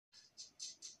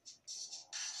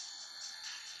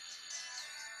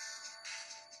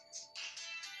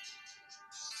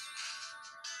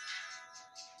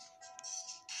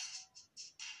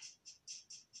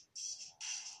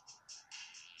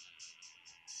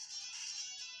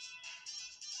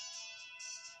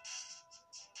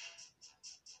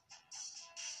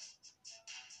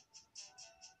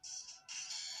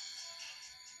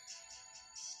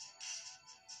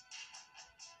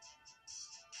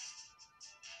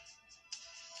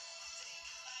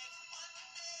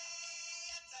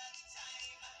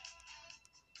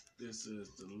This is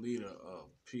the leader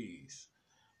of peace,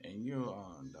 and you're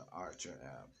on the Archer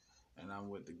app. And I'm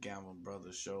with the Gamble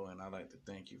Brothers Show, and I'd like to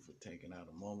thank you for taking out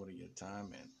a moment of your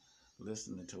time and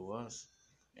listening to us.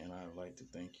 And I'd like to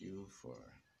thank you for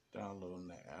downloading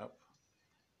the app.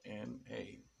 And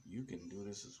hey, you can do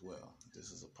this as well.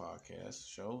 This is a podcast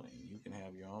show, and you can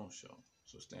have your own show.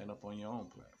 So stand up on your own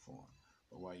platform.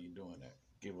 But while you're doing that,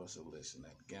 give us a listen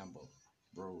at Gamble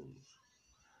Bros.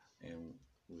 And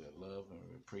we love and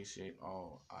we appreciate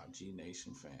all our G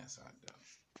Nation fans out there.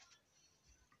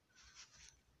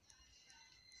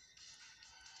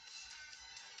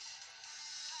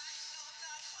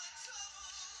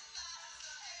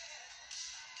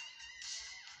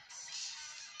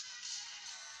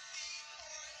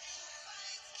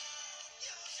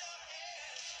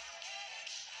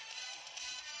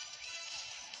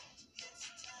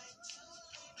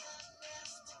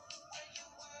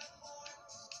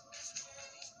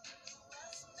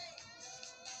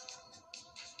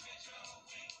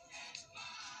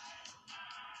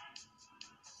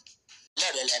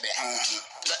 Lebe, lebe.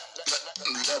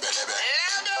 Lebe, lebe.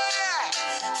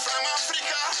 From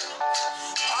Africa,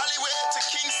 all the way to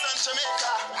Kingston,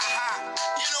 Jamaica.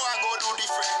 You know I go do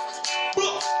different.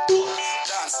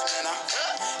 Dancing, you know.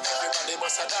 Everybody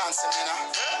bust a dancing, you know.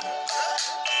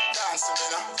 Dancing, you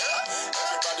know.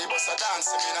 Everybody bust a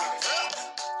dancing, you know.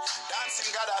 Dancing,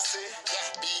 God I say.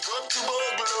 Big up to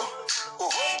Boglo.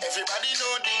 Everybody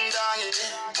know ding dong,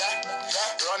 yeah.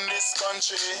 Run this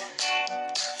country.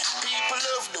 People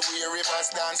love the way rivers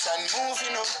dance and move,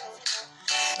 you know.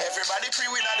 Everybody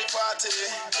pre-win at the party.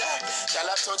 Y'all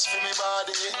a touch for me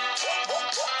body.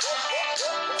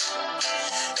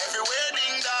 Everywhere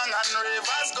ding dong and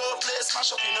rivers go. Play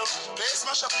smash up, you know. Play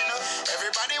smash up, you know.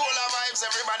 Everybody all our vibes.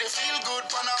 Everybody feel good.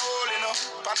 Pan a hole, you know.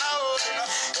 Pan a hole, you know.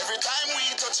 Every time we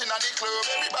touching at the club,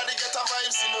 everybody get a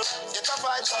vibes, you know. Get a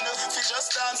vibes, you know. Fi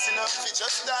just dance, you know. Fi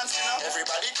just dance, you know.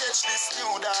 Everybody catch this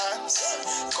new dance.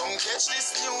 Come catch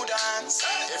this new dance.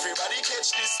 Everybody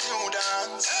catch this new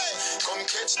dance. Come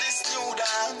catch this new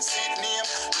dance. It name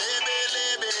Lebe,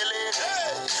 Lebe, Lebe.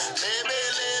 Lebe,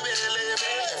 Lebe,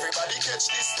 Lebe. Everybody catch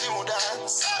this new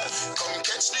dance. Come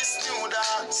catch this new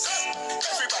dance.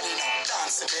 Everybody now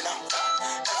dancing me now.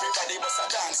 Everybody was a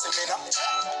dancing me now.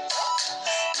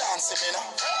 Dancing me now.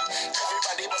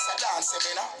 Everybody was a dancing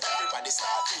me now. Everybody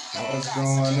start me. What's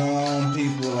going on,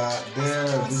 people out there?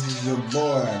 This is your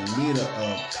boy, leader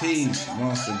of peace,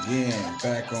 once again,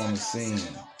 back on the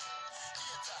scene.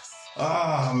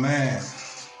 Oh, man.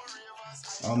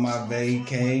 On my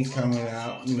vacay coming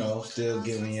out, you know, still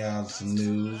giving y'all some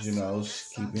news, you know,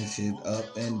 keeping shit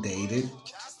up and dated.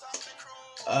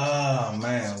 Oh,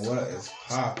 man, what is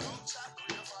popping?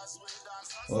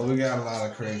 Well, we got a lot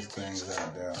of crazy things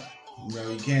out there. You know,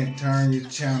 you can't turn your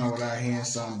channel without hearing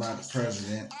something about the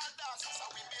president.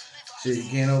 Shit, you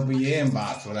can't open your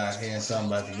inbox without hearing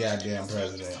something about the goddamn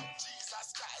president.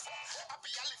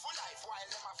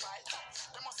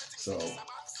 So,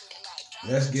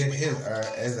 let's get his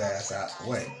ass out the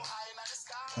way.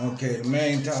 Okay, the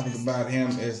main topic about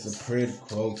him is the quid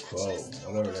pro quo,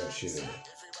 whatever that shit is.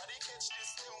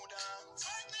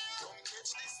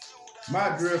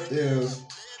 My drift is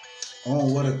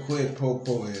on what a quid pro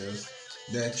quo is,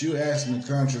 that you asking the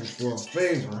countries for a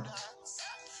favor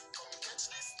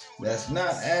that's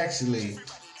not actually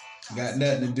got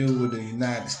nothing to do with the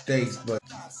United States, but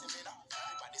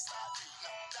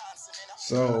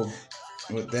so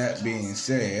with that being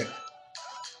said,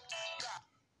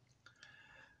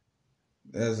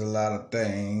 there's a lot of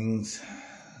things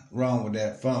wrong with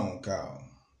that phone call,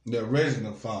 the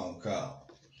original phone call.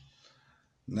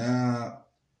 Now,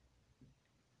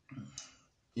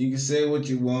 you can say what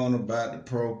you want about the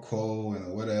pro quo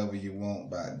and whatever you want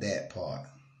about that part.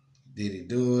 Did he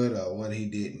do it or what he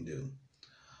didn't do?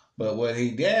 But what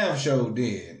he damn sure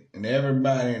did, and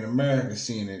everybody in America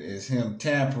seen it, is him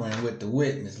tampering with the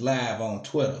witness live on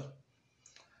Twitter.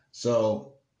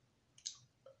 So,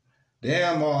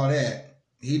 damn all that.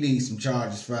 He needs some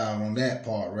charges filed on that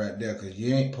part right there, because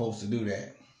you ain't supposed to do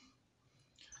that.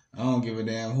 I don't give a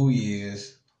damn who he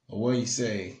is or what he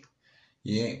say.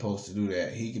 You ain't supposed to do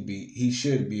that. He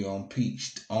should be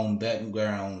impeached on that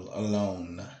ground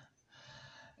alone.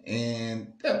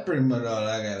 And that's pretty much all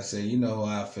I gotta say. You know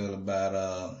how I feel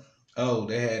about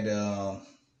they had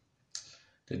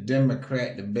the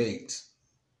Democrat debates.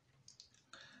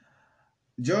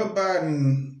 Joe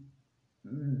Biden,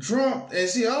 Trump, and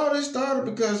see, all this started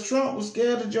because Trump was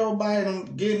scared of Joe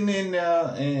Biden getting in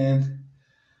there and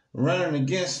running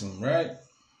against him, right?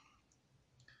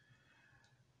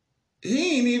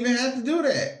 He ain't even have to do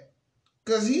that,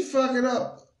 because he fucked it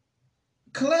up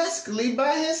classically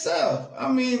by himself.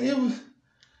 I mean,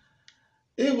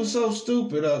 it was so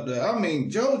stupid up there. I mean,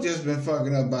 Joe just been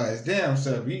fucking up by his damn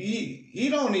self. He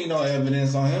don't need no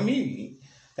evidence on him.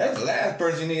 That's the last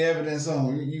person he need evidence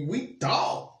on. We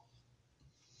thought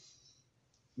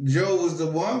Joe was the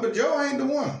one, but Joe ain't the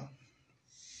one.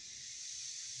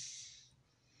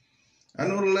 I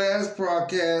know the last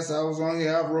podcast I was on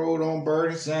here, I rode on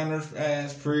Bernie Sanders'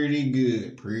 ass pretty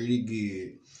good.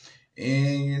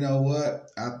 And you know what?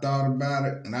 I thought about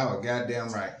it, and I was goddamn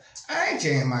right. I ain't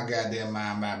changed my goddamn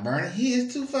mind about Bernie. He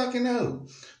is too fucking old.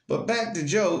 But back to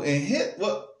Joe and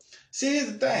see,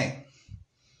 here's the thing.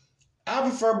 I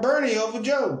prefer Bernie over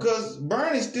Joe, because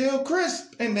Bernie's still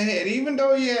crisp in the head, even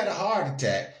though he had a heart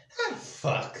attack. How the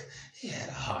fuck? He had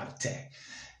a heart attack.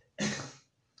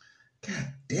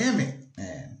 God damn it,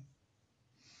 man.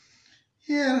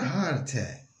 He had a heart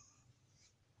attack.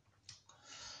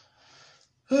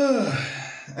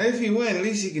 If he win, at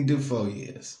least he can do 4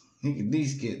 years. He can at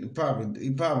least he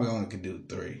probably only could do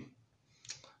 3.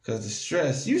 Because the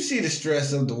stress, you see the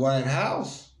stress of the White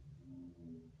House.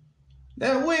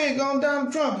 That wig on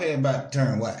Donald Trump head about to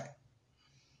turn white.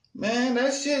 Man,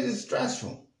 that shit is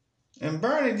stressful. And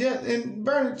Bernie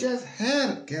just had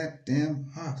a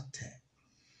goddamn heart attack.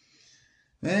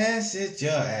 Man, sit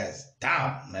your ass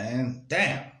down, man.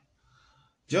 Damn.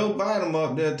 Joe Biden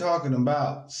up there talking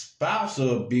about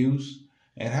spousal abuse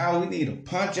and how we need to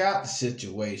punch out the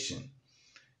situation.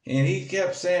 And he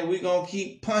kept saying we're going to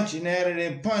keep punching at it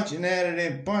and punching at it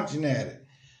and punching at it.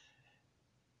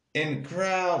 And the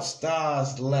crowd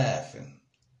starts laughing.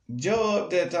 Joe up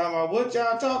there talking about what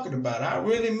y'all talking about. I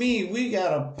really mean we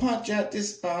got to punch out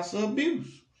this spousal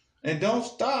abuse. And don't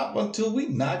stop until we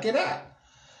knock it out.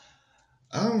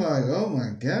 I'm like, oh my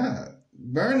God.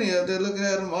 Bernie up there looking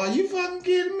at him, are you fucking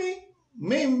kidding me?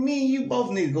 Me and you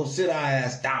both need to go sit our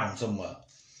ass down somewhere.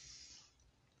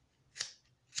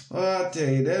 Well, I tell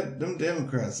you, them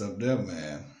Democrats up there,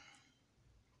 man.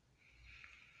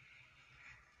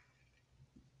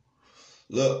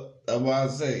 Look, that's why I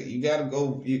say, you gotta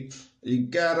go, you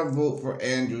gotta vote for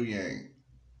Andrew Yang.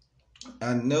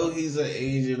 I know he's an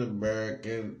Asian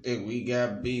American and we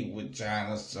got beef with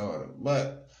China, sort of.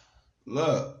 But,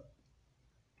 look,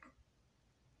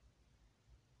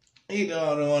 he the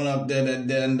only one up there that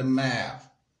done the math.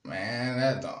 Man,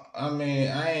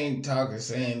 I ain't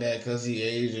saying that because he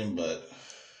Asian, but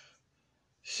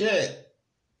shit.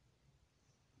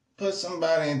 Put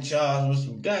somebody in charge with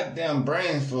some goddamn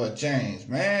brains for a change,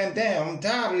 man. Damn, I'm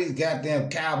tired of these goddamn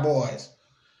cowboys.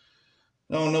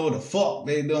 Don't know what the fuck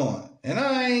they doing. And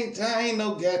I ain't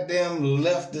no goddamn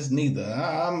leftist neither.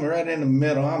 I'm right in the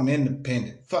middle. I'm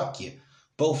independent. Fuck you.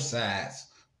 Both sides.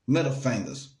 Middle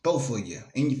fingers. Both of you.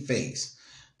 In your face.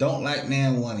 Don't like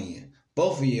now one of you.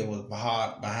 Both of you was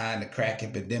behind the crack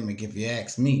epidemic if you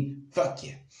ask me. Fuck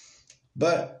you.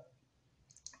 But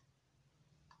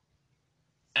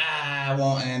I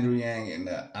want Andrew Yang in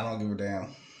there. I don't give a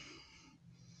damn.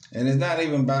 And it's not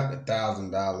even about the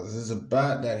 $1,000. It's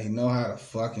about that he know how to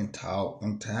fucking talk.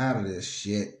 I'm tired of this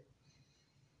shit.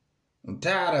 I'm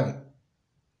tired of it.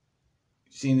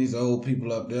 You seen these old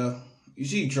people up there? You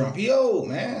see Trump. He old,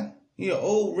 man. He an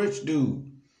old rich dude.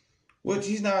 Which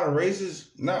he's not a racist.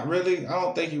 Not really. I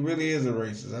don't think he really is a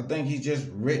racist. I think he's just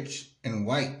rich and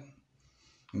white.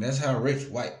 And that's how rich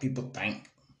white people think.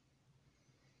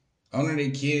 Only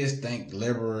their kids think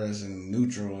liberals and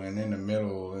neutral and in the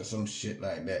middle or some shit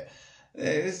like that.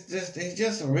 He's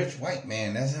just a rich white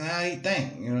man. That's how he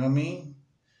think. You know what I mean?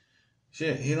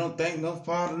 Shit, he don't think no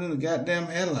farther than the goddamn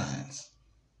headlines.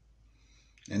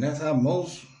 And that's how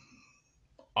most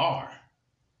are.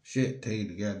 Shit, tell you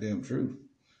the goddamn truth.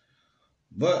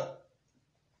 But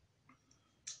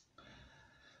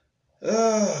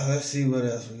let's see what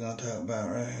else we're going to talk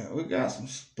about right here. We got some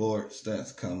sports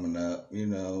that's coming up, you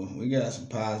know. We got some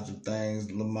positive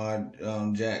things. Lamar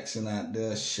Jackson out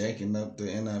there shaking up the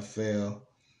NFL.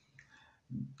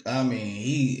 I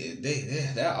mean,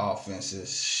 that offense is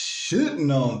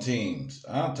shitting on teams.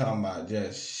 I'm talking about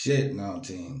just shitting on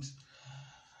teams.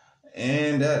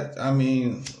 And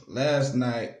last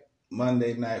night,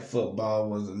 Monday Night Football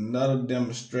was another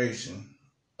demonstration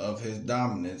of his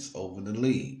dominance over the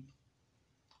league.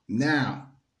 Now,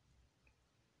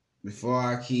 before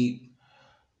I keep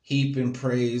heaping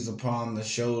praise upon the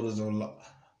shoulders of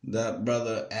that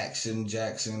brother Action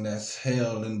Jackson that's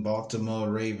held in Baltimore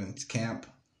Ravens camp,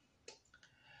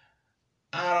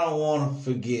 I don't want to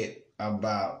forget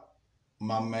about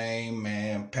my main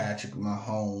man, Patrick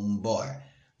Mahomes, boy.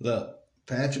 Look,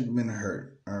 Patrick been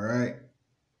hurt, all right?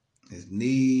 His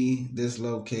knee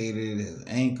dislocated, his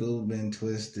ankle been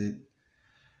twisted.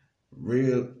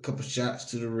 couple shots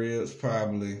to the ribs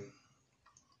probably.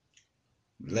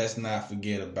 Let's not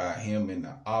forget about him and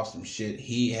the awesome shit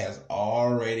he has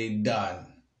already done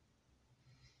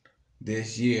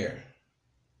this year.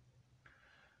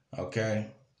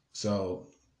 Okay? So,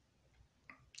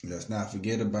 let's not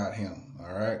forget about him,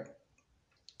 all right?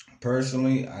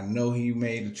 Personally, I know he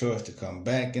made the choice to come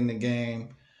back in the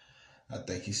game. I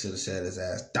think he should have sat his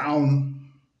ass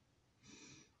down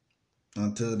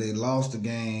until they lost the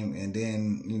game, and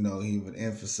then, he would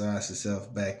emphasize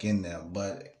himself back in there.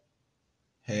 But,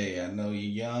 hey, I know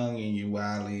you're young and you're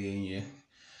wily and you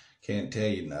can't tell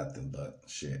you nothing, but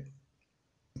shit.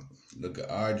 Look at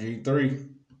RG3.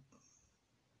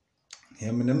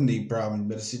 Him and them knee problems.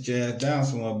 Better sit your ass down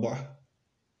somewhere, boy.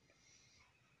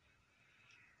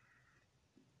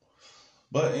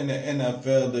 But in the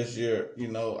NFL this year,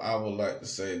 I would like to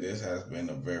say this has been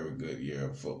a very good year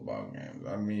of football games.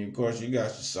 I mean, of course, you got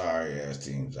your sorry-ass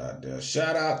teams out there.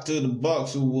 Shout out to the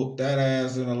Bucks who whooped that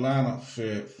ass in Atlanta.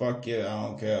 Shit, fuck yeah, I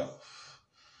don't care.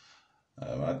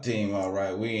 My team, all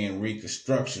right, we in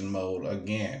reconstruction mode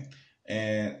again.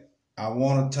 And I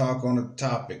want to talk on the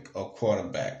topic of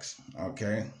quarterbacks,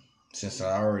 okay? Since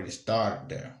I already started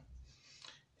there.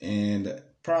 And the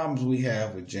problems we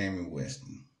have with Jameis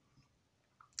Winston.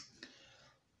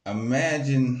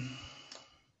 Imagine,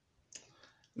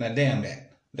 now damn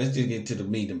that. Let's just get to the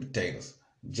meat and potatoes.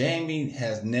 Jameis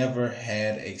has never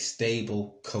had a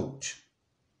stable coach.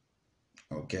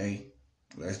 Okay?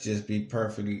 Let's just be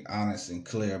perfectly honest and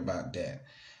clear about that.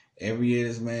 Every year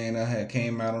this man had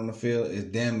came out on the field, it's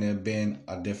damn near been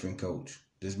a different coach.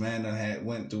 This man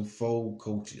went through 4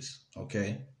 coaches.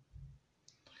 Okay?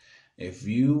 If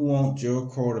you want your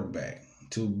quarterback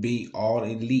to be all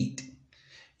elite,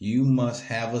 you must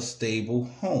have a stable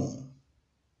home,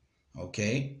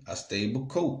 okay? A stable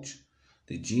coach.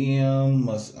 The GM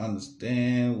must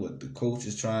understand what the coach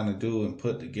is trying to do and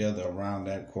put together around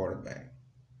that quarterback.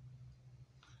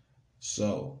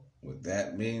 So, with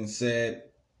that being said,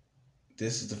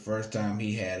 this is the first time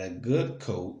he had a good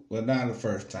coach. Well, not the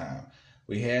first time.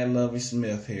 We had Lovie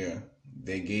Smith here.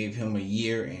 They gave him a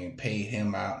year and paid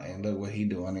him out, and look what he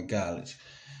doing in college.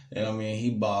 You know what I mean?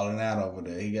 He balling out over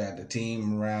there. He got the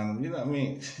team around him. You know what I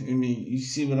mean? You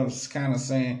see what I'm kind of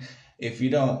saying? If you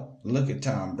don't, look at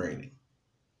Tom Brady.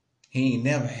 He ain't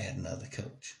never had another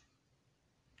coach.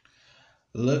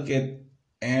 Look at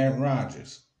Aaron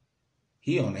Rodgers.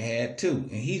 He only had 2. And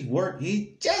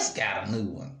he just got a new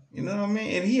one. You know what I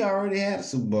mean? And he already had a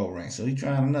Super Bowl ring. So he's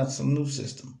trying some new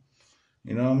system.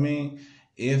 You know what I mean?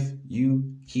 If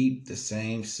you keep the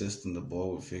same system, the boy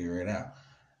will figure it out.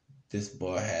 This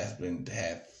boy has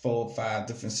had 4 or 5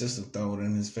 different systems thrown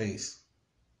in his face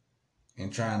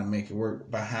and trying to make it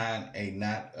work behind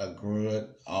not a good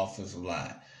offensive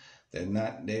line. They're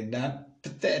not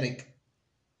pathetic.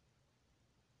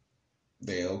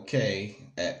 They're okay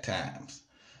at times.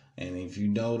 And if you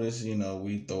notice,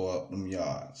 we throw up them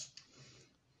yards.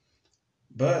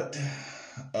 But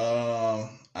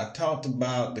I talked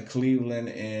about the Cleveland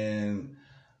and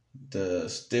the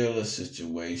Steelers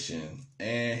situation,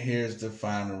 and here's the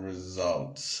final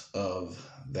results of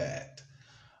that.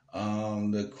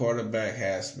 The quarterback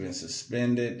has been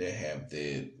suspended.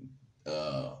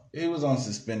 He was on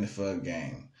suspended for a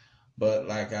game, but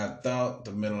like I thought,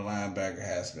 the middle linebacker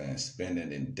has been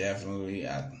suspended indefinitely.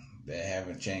 They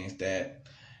haven't changed that,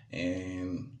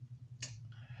 and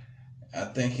I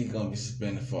think he's gonna be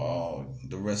suspended for all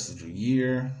the rest of the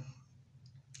year,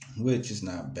 which is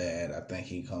not bad. I think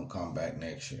he's gonna come back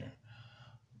next year.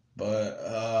 But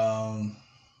I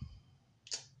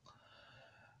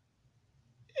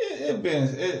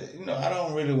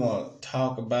don't really want to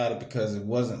talk about it because it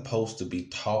wasn't supposed to be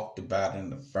talked about in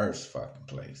the first fucking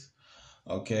place.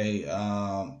 Okay,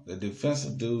 the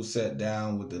defensive dude sat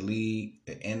down with the league,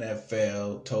 the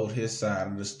NFL, told his side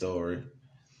of the story,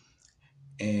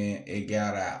 and it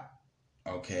got out.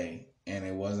 Okay, and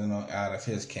it wasn't out of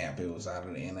his camp; it was out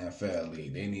of the NFL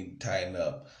league. They need to tighten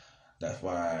up. That's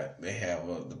why they have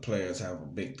the players have a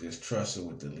big distrust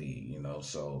with the league,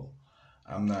 So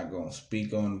I'm not gonna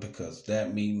speak on it because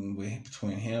that meeting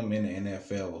between him and the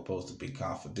NFL was supposed to be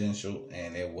confidential,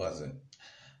 and it wasn't.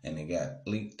 And it got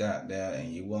leaked out there,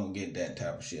 and you won't get that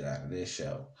type of shit out of this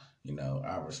show.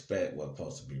 I respect what's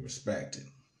supposed to be respected.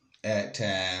 At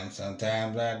times,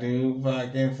 sometimes I do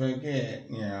fucking forget,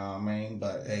 you know what I mean?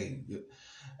 But hey, it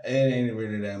ain't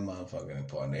really that motherfucking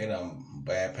important. They done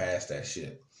bypass that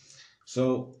shit.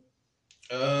 So,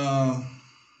 the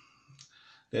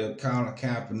Colin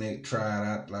Kaepernick tried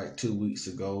out like 2 weeks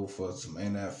ago for some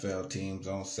NFL teams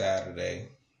on Saturday.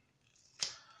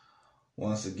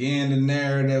 Once again, the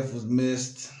narrative was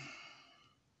missed.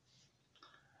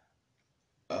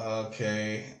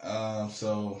 Okay.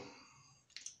 So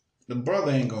the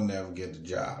brother ain't gonna never get the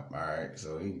job. All right.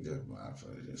 So he just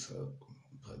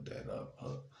put that up.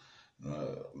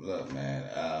 Look, man.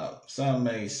 Something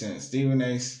made sense. Stephen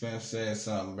A. Smith said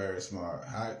something very smart.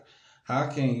 How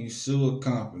can you sue a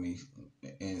company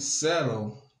and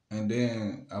settle and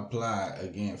then apply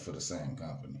again for the same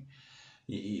company?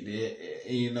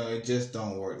 It just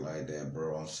don't work like that,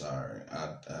 bro. I'm sorry.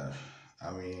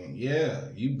 I mean, yeah,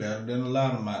 you better than a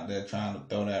lot of them out there trying to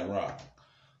throw that rock.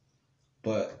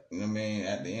 But, I mean,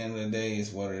 at the end of the day,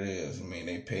 it's what it is. I mean,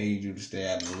 they paid you to stay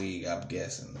out of the league, I'm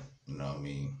guessing. You know what I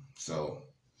mean? So,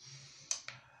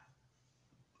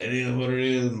 it is what it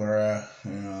is, bruh.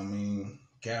 You know what I mean?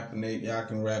 Kaepernick, y'all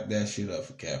can wrap that shit up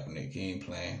for Kaepernick. He ain't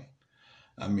playing.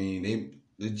 I mean,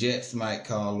 the Jets might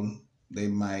call him. They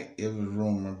might. It was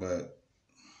rumored, but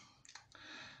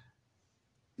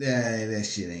that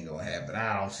shit ain't gonna happen.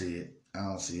 I don't see it. I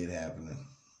don't see it happening.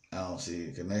 I don't see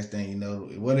it. Cause next thing you know,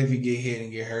 what if he get hit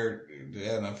and get hurt? The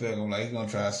NFL gonna he's gonna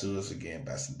try to sue us again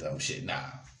about some dumb shit.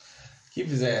 Nah, keep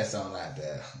his ass on out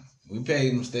there. We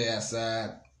paid him to stay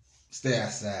outside. Stay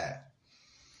outside.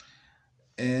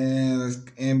 And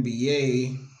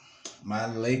NBA,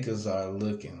 my Lakers are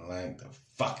looking like the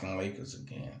fucking Lakers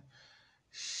again.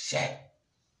 Shit.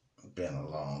 Been a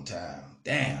long time.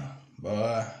 Damn,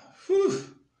 boy. Whew.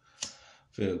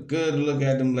 Feel good to look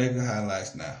at them Laker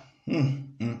highlights now.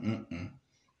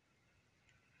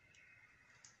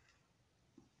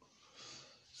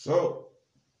 So,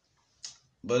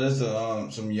 but it's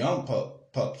some young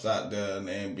pups out there in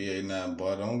the NBA now,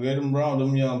 boy. Don't get them wrong.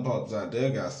 Them young pups out there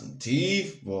got some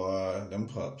teeth, boy. Them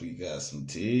pups got some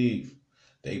teeth.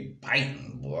 They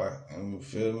biting, boy. You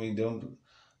feel me?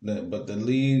 But the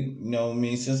league, you know what I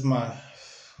mean? Since my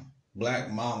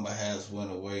Black Mamba has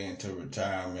went away into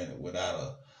retirement without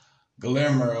a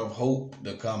glimmer of hope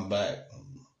to come back,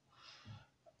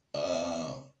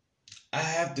 I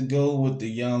have to go with the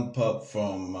young pup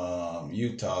from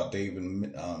Utah,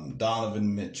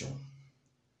 Donovan Mitchell.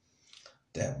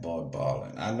 That boy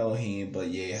balling. I know he ain't but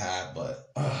yay high,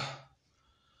 but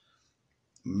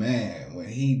man, when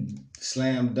he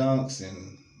slam dunks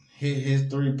and hit his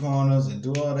 3-pointers and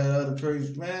do all that other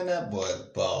crazy, man, that boy is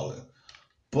balling.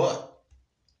 But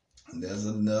there's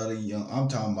another I'm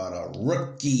talking about a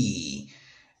rookie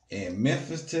in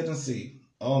Memphis, Tennessee.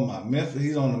 Oh my, Memphis,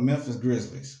 he's on the Memphis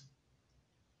Grizzlies.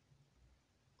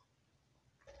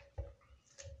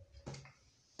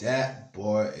 That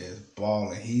boy is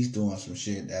balling. He's doing some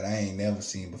shit that I ain't never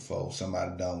seen before.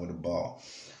 Somebody done with the ball.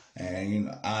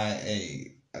 And I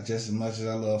just as much as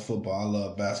I love football, I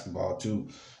love basketball too.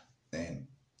 And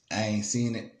I ain't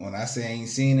seen it. When I say I ain't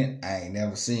seen it, I ain't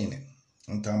never seen it.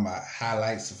 I'm talking about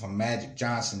highlights from Magic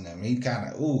Johnson. I mean, he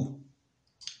kind of,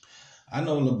 I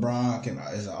know LeBron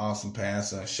is an awesome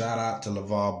passer. Shout out to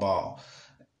LeVar Ball.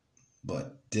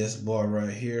 But this boy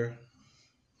right here,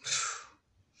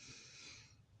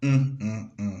 boy,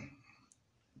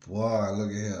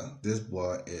 look at him. This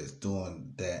boy is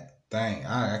doing that thing.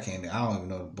 I don't even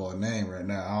know the boy's name right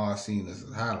now. All I've seen is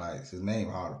his highlights. His name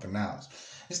hard to pronounce.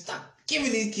 And stop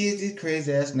giving these kids these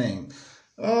crazy ass names.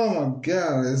 Oh my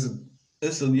God,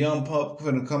 it's a young pup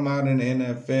gonna come out in the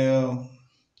NFL.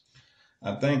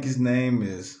 I think his name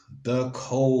is The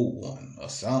Cold One or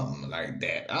something like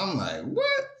that. I'm like,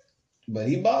 what? But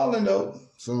he balling though.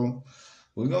 So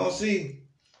we're gonna see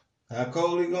how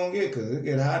cold he gonna get, because it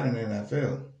get hot in the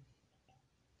NFL.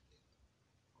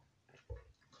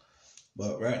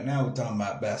 But right now we're talking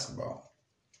about basketball.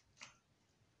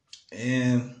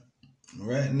 And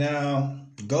right now,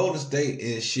 Golden State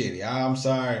is shitty. I'm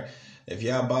sorry if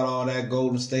y'all bought all that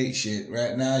Golden State shit.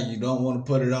 Right now, you don't want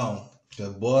to put it on.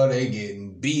 Because, boy, they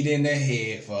getting beat in the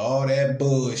head for all that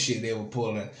bullshit they were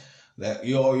pulling. That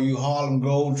you Harlem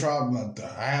Globetrotters,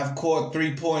 half-court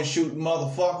 3-point shooting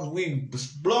motherfuckers, we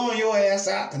blowing your ass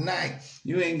out tonight.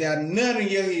 You ain't got none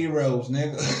of your heroes,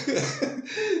 nigga.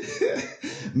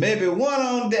 Maybe one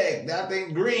on deck. I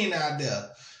think Green out there.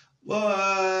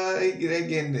 Boy,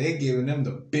 they giving them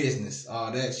the business.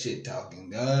 All that shit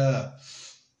talking.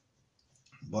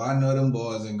 Boy, I know them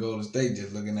boys in Golden State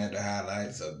just looking at the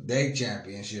highlights of their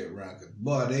championship run. Cause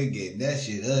boy, they getting that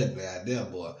shit ugly out there,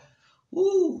 boy.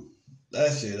 Woo,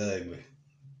 that shit ugly.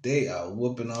 They are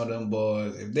whooping all them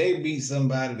boys. If they beat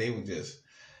somebody, they were just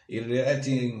either that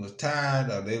team was tired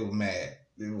or they were mad.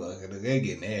 They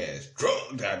getting their ass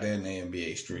drunk out there in the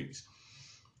NBA streets.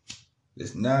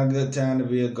 It's not a good time to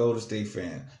be a Golden State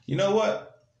fan. You know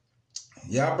what?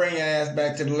 Y'all bring your ass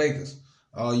back to the Lakers.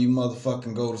 All you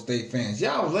motherfucking Golden State fans.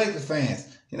 Y'all was Lakers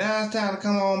fans. Now it's time to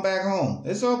come on back home.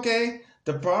 It's okay.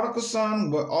 The prodigal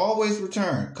son will always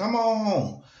return. Come on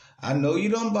home. I know you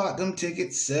done bought them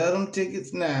tickets, sell them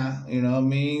tickets now. You know what I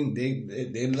mean?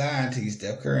 They lying to you.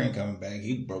 Steph Curry ain't coming back.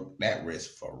 He broke that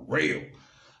wrist for real.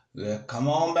 Yeah, come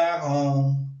on back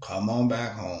home. Come on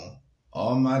back home.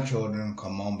 All my children,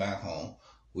 come on back home.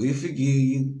 We forgive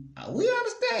you. We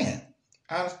understand.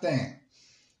 I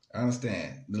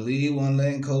understand. The league wasn't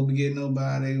letting Kobe get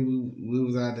nobody. We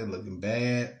was out there looking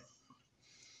bad.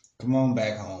 Come on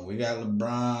back home. We got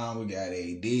LeBron. We got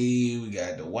AD. We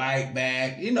got the White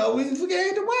back. You know, we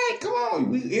forgave the White. Come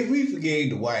on. If we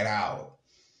forgave the White Howard,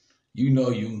 you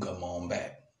know you can come on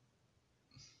back.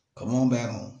 Come on back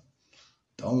home.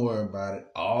 Don't worry about it.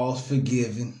 All's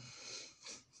forgiven.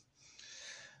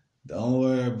 Don't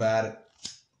worry about it.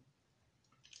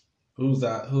 Who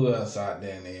else out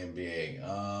there in the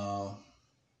NBA?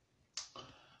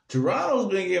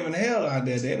 Toronto's been giving hell out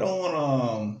there. They don't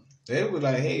want they were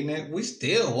like, hey, Nick, we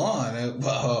still won. It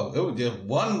was just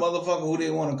one motherfucker who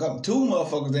didn't want to come. Two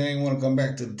motherfuckers that didn't want to come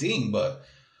back to the team, but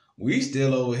we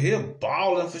still over here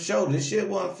balling for sure. This shit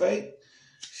wasn't fake.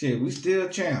 Shit, we still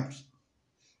champs.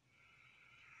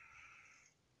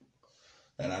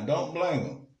 And I don't blame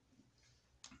them.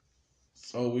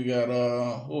 So we got,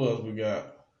 who else we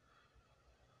got?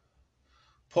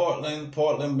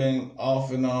 Portland been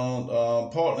off and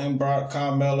on. Portland brought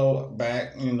Carmelo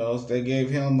back, you know, so they gave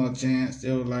him a chance.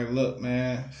 They was like, look,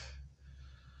 man,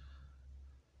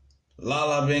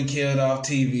 Lala been killed off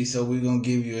TV, so we're going to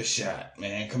give you a shot,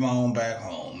 man. Come on back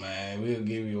home, man. We'll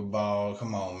give you a ball.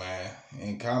 Come on, man.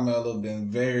 And Carmelo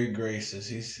been very gracious.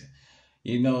 He's,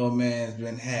 you know, a man's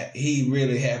been he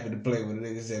really happy to play with a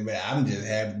nigga. Said, man, I'm just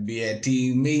happy to be at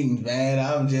team meetings, man.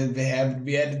 I'm just happy to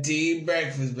be at the team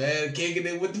breakfast, man. Kicking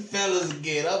it with the fellas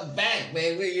again. I'm back,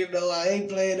 baby. You know, I ain't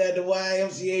playing at the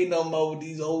YMCA no more with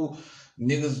these old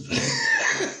niggas.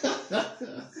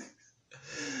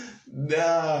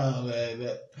 Nah,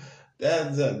 man.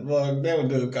 That's boy, never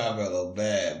do Carmelo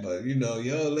bad, but you know,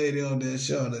 your old lady on there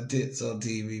showing her tits on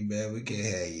TV, man. We can't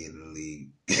have you in the league.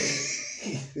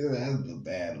 That's a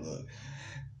bad look.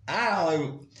 I don't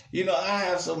even, you know, I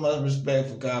have so much respect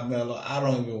for Carmelo. I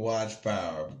don't even watch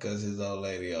Power because his old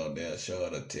lady on there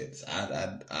showing her tits.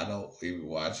 I don't even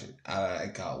watch it. I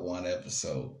caught one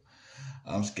episode.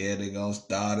 I'm scared they're gonna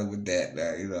start it with that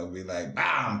now. You know, be like,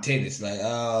 bam, titties. Like,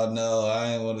 oh no,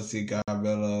 I ain't want to see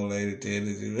Carmelo old lady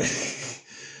titties.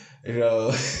 You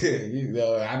know,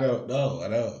 I don't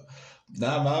know.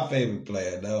 Not my favorite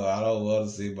player, no. I don't want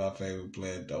to see my favorite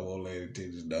player throw old lady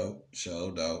titties. Nope.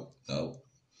 Sure don't.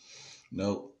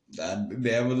 Nope. I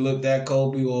never looked at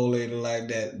Kobe old lady like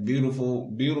that. Beautiful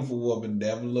woman.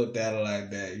 Never looked at her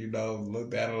like that. You know,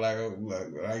 looked at her like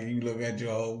you look at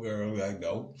your old girl. Like,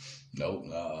 nope.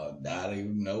 Not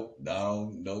even, nope.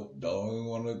 Don't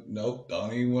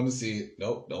even want to see it.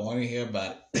 Nope. Don't want to hear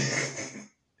about it.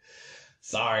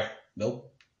 Sorry.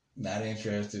 Nope. Not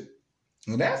interested.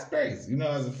 Well, that's crazy. You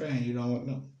know, as a fan, you don't want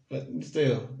to know. But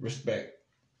still, respect.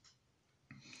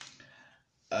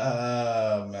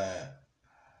 Man.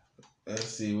 Let's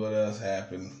see what else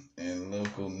happened in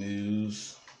local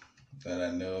news that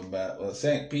I know about. Well,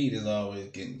 St. Pete is always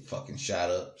getting fucking shot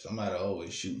up. Somebody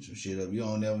always shooting some shit up. You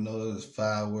don't never know there's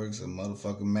fireworks or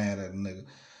motherfucking mad at a nigga.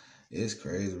 It's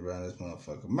crazy around this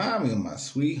motherfucker. Remind me of my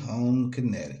sweet home,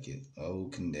 Connecticut. Oh,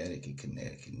 Connecticut.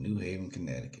 New Haven,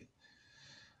 Connecticut.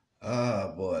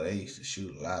 Oh, boy, they used to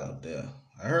shoot a lot up there.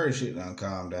 I heard shit done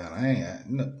calm down.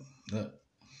 No.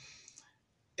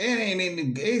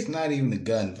 It's not even the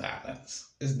gun violence.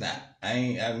 It's not.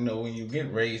 I know when you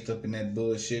get raised up in that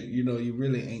bullshit, you know, you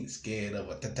really ain't scared of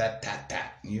a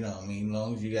ta-ta-ta-ta. You know what I mean? As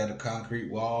long as you got a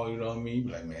concrete wall, you know what I mean? You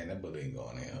be like, man, that bullet ain't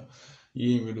going in.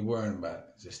 You ain't really worrying about it.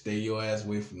 Just stay your ass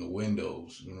away from the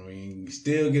windows. You know what I mean? You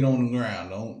still get on the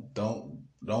ground.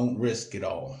 Don't risk it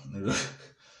all.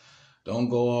 Don't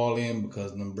go all in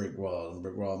because of them brick walls. Them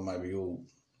brick walls might be old.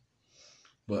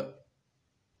 But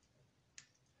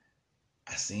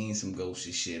I seen some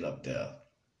ghosty shit up there.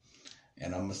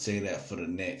 And I'm going to say that for the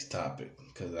next topic.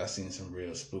 Because I seen some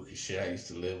real spooky shit. I used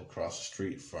to live across the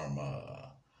street from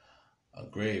a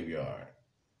graveyard.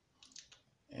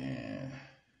 And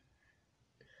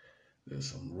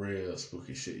there's some real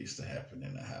spooky shit used to happen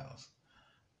in the house.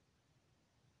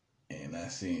 And I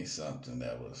seen something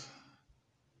that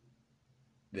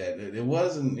it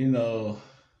wasn't, you know,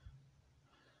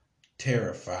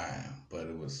 terrifying, but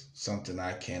it was something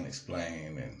I can't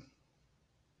explain,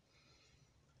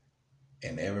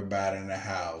 and everybody in the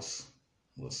house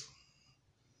was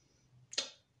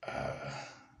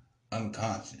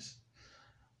unconscious.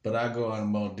 But I go into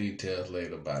more details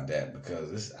later about that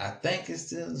because I think it's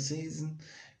still the season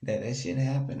that shit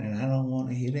happened, and I don't want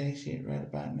to hear that shit right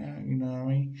about now. You know what I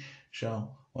mean?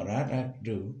 So what I like to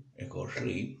do is go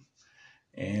sleep.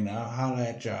 And I'll holler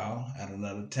at y'all at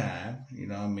another time. You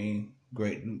know what I mean?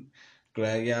 Great.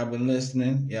 Glad y'all been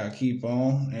listening. Y'all keep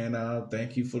on. And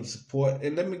thank you for the support.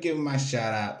 And let me give my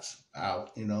shout outs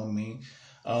out. You know what I mean?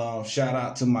 Shout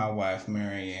out to my wife,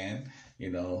 Marianne. You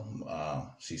know,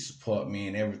 she support me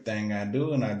in everything I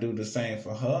do, and I do the same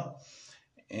for her.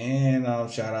 And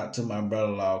shout out to my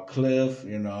brother-in-law Cliff,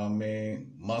 you know what I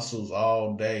mean? Muscles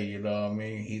all day, you know what I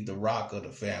mean? He's the rock of the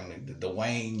family, the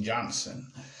Dwayne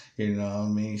Johnson, you know what I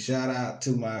mean? Shout out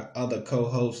to my other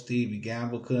co-host Stevie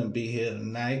Gamble, couldn't be here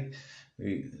tonight.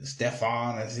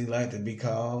 Stefan, as he like to be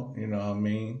called, you know what I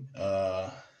mean?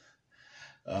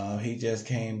 He just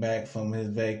came back from his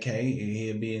vacay.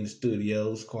 He'll be in the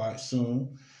studios quite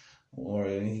soon, or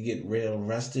he get real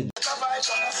rested.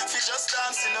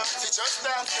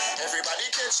 Everybody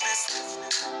catch this.